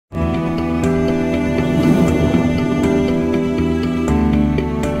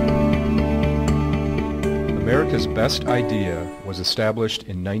America's best idea was established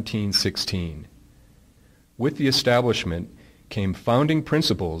in 1916. With the establishment came founding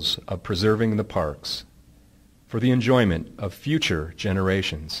principles of preserving the parks for the enjoyment of future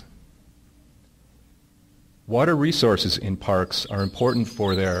generations. Water resources in parks are important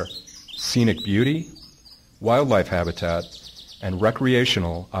for their scenic beauty, wildlife habitat, and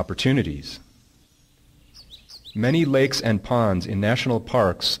recreational opportunities. Many lakes and ponds in national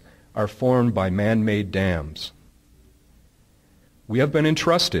parks are formed by man-made dams. We have been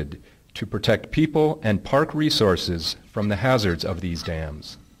entrusted to protect people and park resources from the hazards of these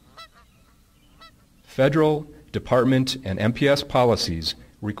dams. Federal, department, and NPS policies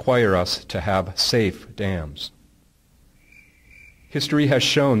require us to have safe dams. History has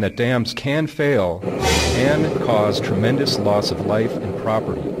shown that dams can fail and cause tremendous loss of life and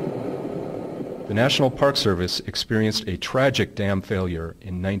property. The National Park Service experienced a tragic dam failure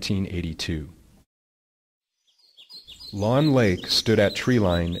in 1982. Lawn Lake stood at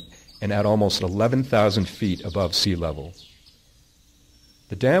treeline and at almost 11,000 feet above sea level.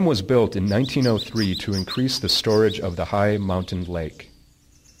 The dam was built in 1903 to increase the storage of the high mountain lake.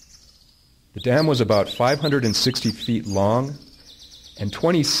 The dam was about 560 feet long and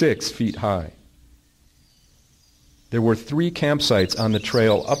 26 feet high. There were 3 campsites on the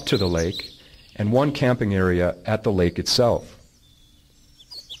trail up to the lake and 1 camping area at the lake itself.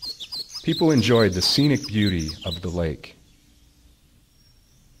 People enjoyed the scenic beauty of the lake.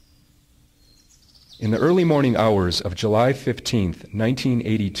 In the early morning hours of July 15,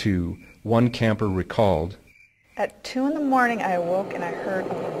 1982, one camper recalled, "At 2 in the morning I awoke and I heard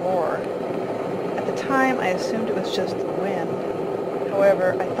a roar. At the time I assumed it was just the wind.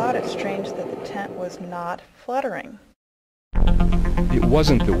 However, I thought it strange that the tent was not fluttering." It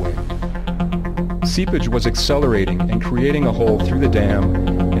wasn't the wind. Seepage was accelerating and creating a hole through the dam,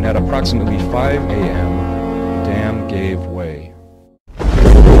 and at approximately 5 a.m., the dam gave way.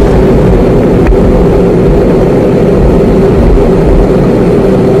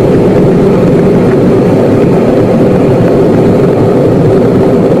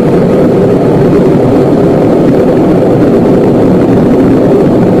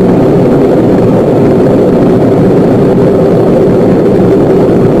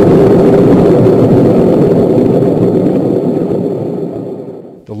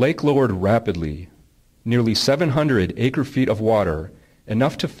 The lake lowered rapidly, nearly 700 acre-feet of water,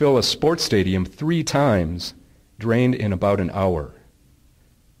 enough to fill a sports stadium 3 times, drained in about an hour.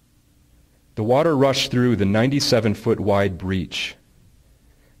 The water rushed through the 97-foot wide breach.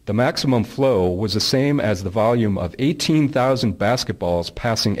 The maximum flow was the same as the volume of 18,000 basketballs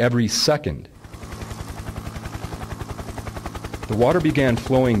passing every second. The water began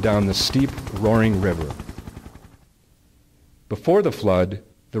flowing down the steep, roaring river. Before the flood,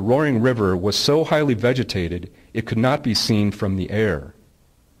 the roaring river was so highly vegetated it could not be seen from the air.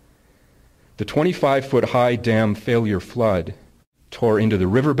 The 25-foot-high dam failure flood tore into the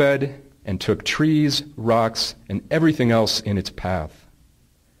riverbed and took trees, rocks, and everything else in its path.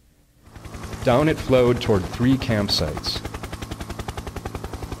 Down it flowed toward 3 campsites.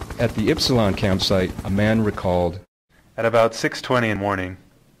 At the Ypsilon campsite, a man recalled, "At about 6:20 in the morning,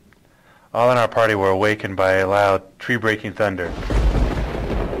 all in our party were awakened by a loud, tree-breaking thunder.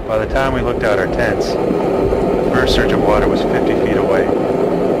 By the time we looked out our tents, the first surge of water was 50 feet away,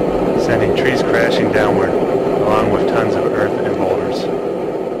 sending trees crashing downward, along with tons of earth and boulders.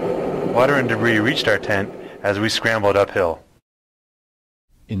 Water and debris reached our tent as we scrambled uphill."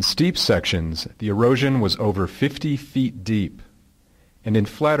 In steep sections, the erosion was over 50 feet deep, and in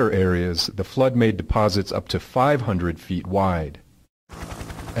flatter areas, the flood made deposits up to 500 feet wide.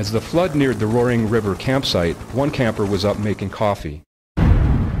 As the flood neared the Roaring River campsite, one camper was up making coffee.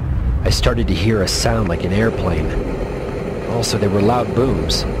 I started to hear a sound like an airplane. Also, there were loud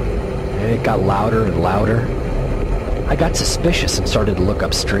booms, and it got louder and louder. I got suspicious and started to look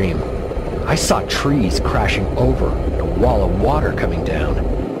upstream. I saw trees crashing over and a wall of water coming down.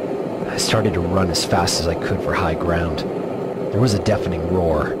 I started to run as fast as I could for high ground. There was a deafening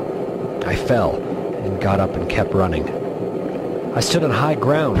roar. I fell and got up and kept running. I stood on high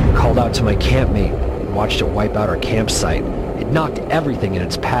ground and called out to my campmate and watched it wipe out our campsite. It knocked everything in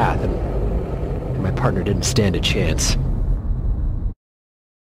its path, and my partner didn't stand a chance.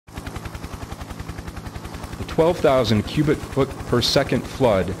 The 12,000 cubic foot per second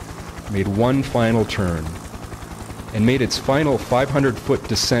flood made one final turn and made its final 500-foot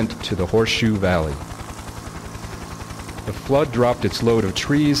descent to the Horseshoe Valley. The flood dropped its load of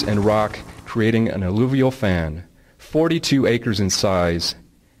trees and rock, creating an alluvial fan, 42 acres in size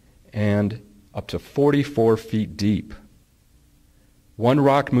and up to 44 feet deep. One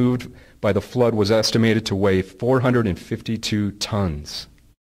rock moved by the flood was estimated to weigh 452 tons.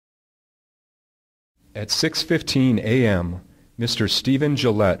 At 6:15 a.m., Mr. Stephen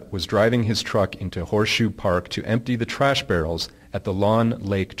Gillette was driving his truck into Horseshoe Park to empty the trash barrels at the Lawn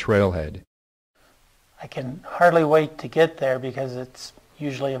Lake trailhead. I can hardly wait to get there because it's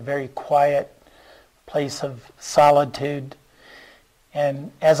usually a very quiet place of solitude.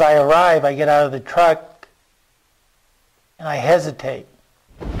 And as I arrive, I get out of the truck and I hesitate.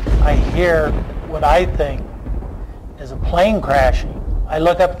 I hear what I think is a plane crashing. I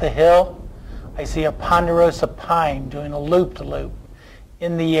look up the hill. I see a ponderosa pine doing a loop-de-loop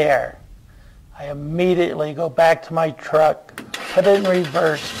in the air. I immediately go back to my truck, put it in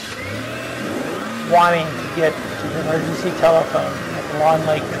reverse, wanting to get to the emergency telephone at the Lawn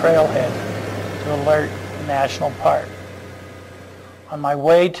Lake trailhead to alert the National Park. On my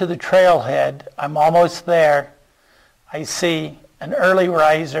way to the trailhead, I'm almost there. I see an early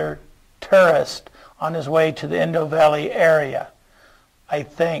riser tourist on his way to the Indo Valley area. I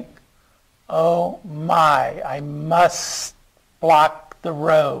think, oh my, I must block the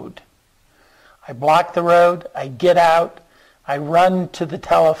road. I block the road, I get out, I run to the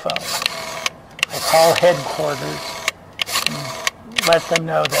telephone. I call headquarters and let them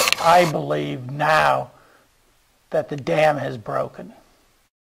know that I believe now that the dam has broken.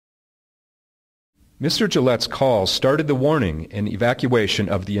 Mr. Gillette's call started the warning and evacuation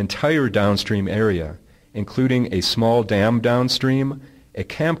of the entire downstream area, including a small dam downstream, a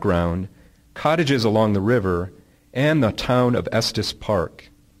campground, cottages along the river, and the town of Estes Park.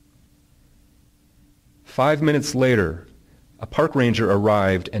 5 minutes later, a park ranger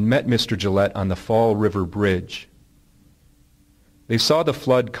arrived and met Mr. Gillette on the Fall River Bridge. They saw the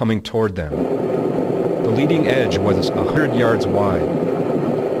flood coming toward them. The leading edge was 100 yards wide.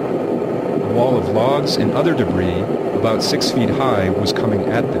 A wall of logs and other debris, about 6 feet high, was coming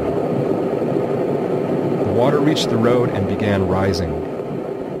at them. The water reached the road and began rising.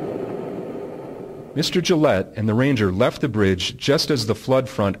 Mr. Gillette and the ranger left the bridge just as the flood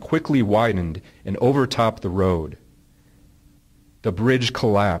front quickly widened and overtopped the road. The bridge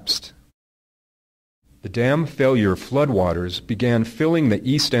collapsed. The dam failure floodwaters began filling the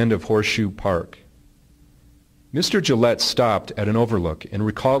east end of Horseshoe Park. Mr. Gillette stopped at an overlook and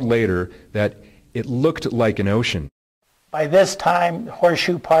recalled later that it looked like an ocean. By this time,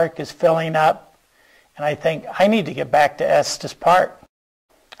 Horseshoe Park is filling up, and I think I need to get back to Estes Park.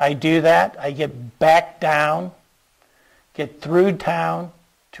 I do that. I get back down, get through town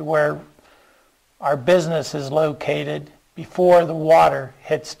to where our business is located before the water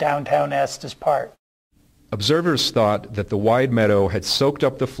hits downtown Estes Park. Observers thought that the wide meadow had soaked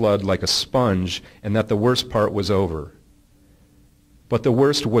up the flood like a sponge and that the worst part was over. But the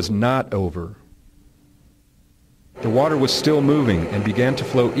worst was not over. The water was still moving and began to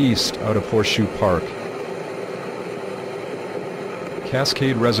flow east out of Horseshoe Park.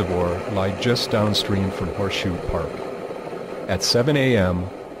 Cascade Reservoir lied just downstream from Horseshoe Park. At 7 a.m.,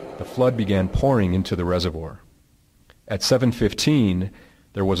 the flood began pouring into the reservoir. At 7:15,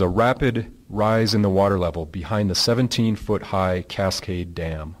 there was a rapid rise in the water level behind the 17-foot-high Cascade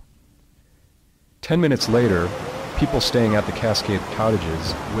Dam. 10 minutes later, people staying at the Cascade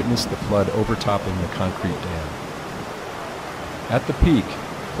cottages witnessed the flood overtopping the concrete dam. At the peak,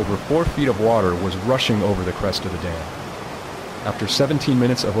 over 4 feet of water was rushing over the crest of the dam. After 17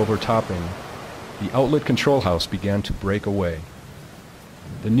 minutes of overtopping, the outlet control house began to break away.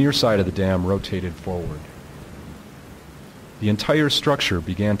 The near side of the dam rotated forward. The entire structure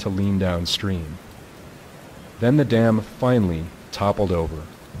began to lean downstream. Then the dam finally toppled over.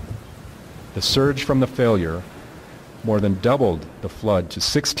 The surge from the failure more than doubled the flood to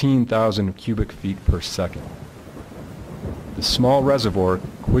 16,000 cubic feet per second. The small reservoir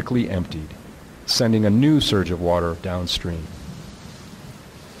quickly emptied, sending a new surge of water downstream.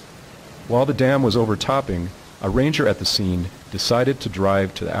 While the dam was overtopping, a ranger at the scene decided to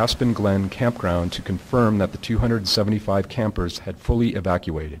drive to the Aspen Glen campground to confirm that the 275 campers had fully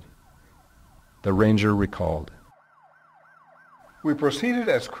evacuated. The ranger recalled. We proceeded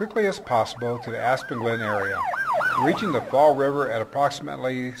as quickly as possible to the Aspen Glen area, reaching the Fall River at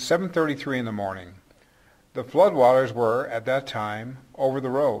approximately 7:33 in the morning. The floodwaters were, at that time, over the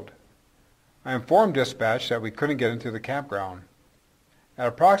road. I informed dispatch that we couldn't get into the campground. At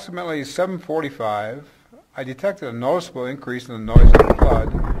approximately 7:45, I detected a noticeable increase in the noise of the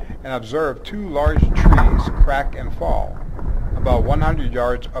flood and observed 2 large trees crack and fall, about 100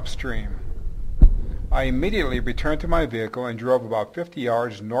 yards upstream. I immediately returned to my vehicle and drove about 50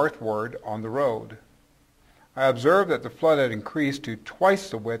 yards northward on the road. I observed that the flood had increased to twice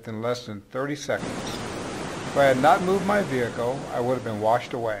the width in less than 30 seconds. If I had not moved my vehicle, I would have been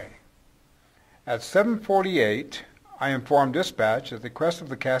washed away. At 7:48, I informed dispatch that the crest of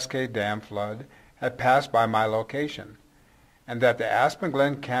the Cascade Dam flood had passed by my location and that the Aspen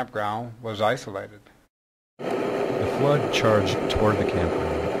Glen campground was isolated. The flood charged toward the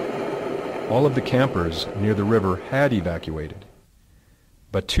campground. All of the campers near the river had evacuated,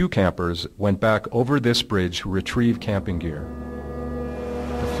 but 2 campers went back over this bridge to retrieve camping gear.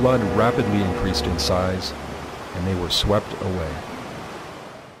 The flood rapidly increased in size, and they were swept away.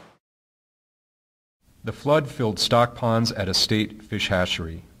 The flood filled stock ponds at a state fish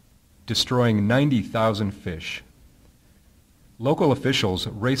hatchery, destroying 90,000 fish. Local officials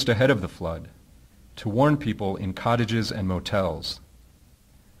raced ahead of the flood to warn people in cottages and motels.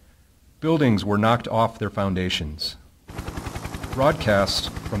 Buildings were knocked off their foundations. Broadcasts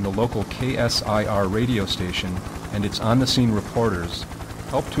from the local KSIR radio station and its on-the-scene reporters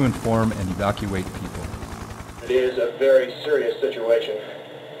helped to inform and evacuate people. It is a very serious situation.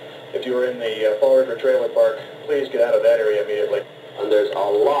 If you are in the Fall River Trailer Park, please get out of that area immediately. And there's a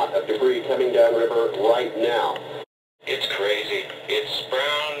lot of debris coming downriver right now. It's crazy. It's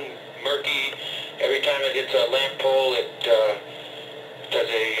brown, murky. Every time it hits a lamp pole, it does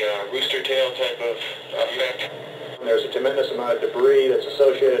a rooster tail type of effect. There's a tremendous amount of debris that's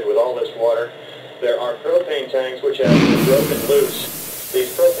associated with all this water. There are propane tanks which have been broken loose.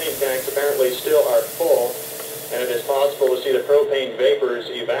 These propane tanks apparently still are full, and it is possible to see the propane vapors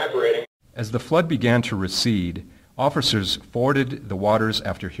evaporating. As the flood began to recede, officers forded the waters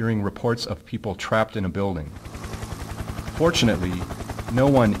after hearing reports of people trapped in a building. Fortunately, no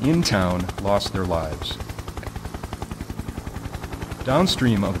one in town lost their lives.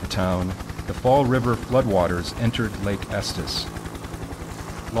 Downstream of the town, the Fall River floodwaters entered Lake Estes.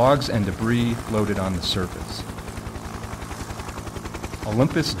 Logs and debris floated on the surface.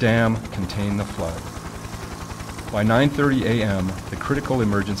 Olympus Dam contained the flood. By 9:30 a.m., the critical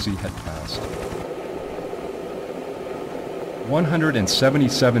emergency had passed.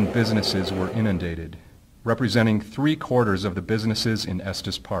 177 businesses were inundated, representing 3/4 of the businesses in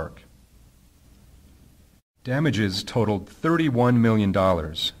Estes Park. Damages totaled $31 million,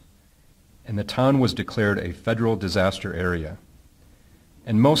 and the town was declared a federal disaster area.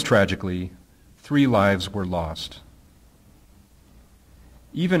 And most tragically, 3 lives were lost.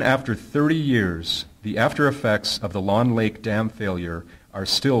 Even after 30 years, the after effects of the Long Lake Dam failure are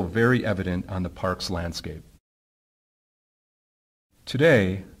still very evident on the park's landscape.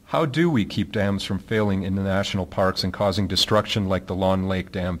 Today, how do we keep dams from failing in the national parks and causing destruction like the Long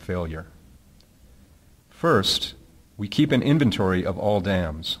Lake Dam failure? First, we keep an inventory of all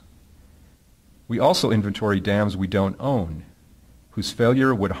dams. We also inventory dams we don't own, whose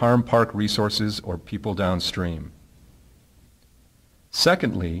failure would harm park resources or people downstream.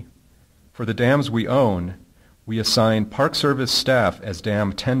 Secondly, for the dams we own, we assign Park Service staff as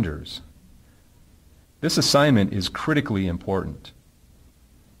dam tenders. This assignment is critically important.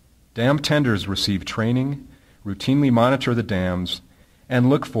 Dam tenders receive training, routinely monitor the dams, and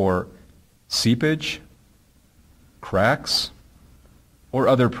look for seepage, cracks, or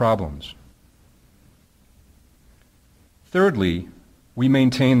other problems. Thirdly, we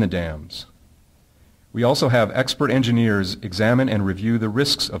maintain the dams. We also have expert engineers examine and review the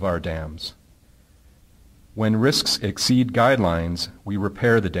risks of our dams. When risks exceed guidelines, we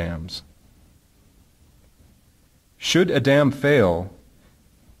repair the dams. Should a dam fail,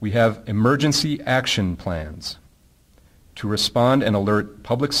 we have emergency action plans to respond and alert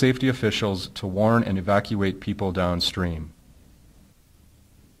public safety officials to warn and evacuate people downstream.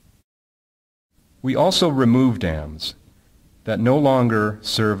 We also remove dams that no longer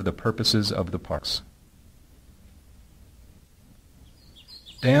serve the purposes of the parks.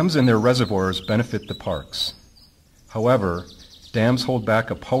 Dams and their reservoirs benefit the parks. However, dams hold back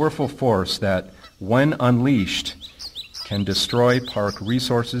a powerful force that, when unleashed, can destroy park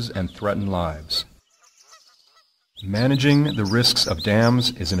resources and threaten lives. Managing the risks of dams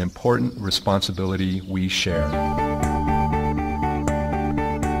is an important responsibility we share.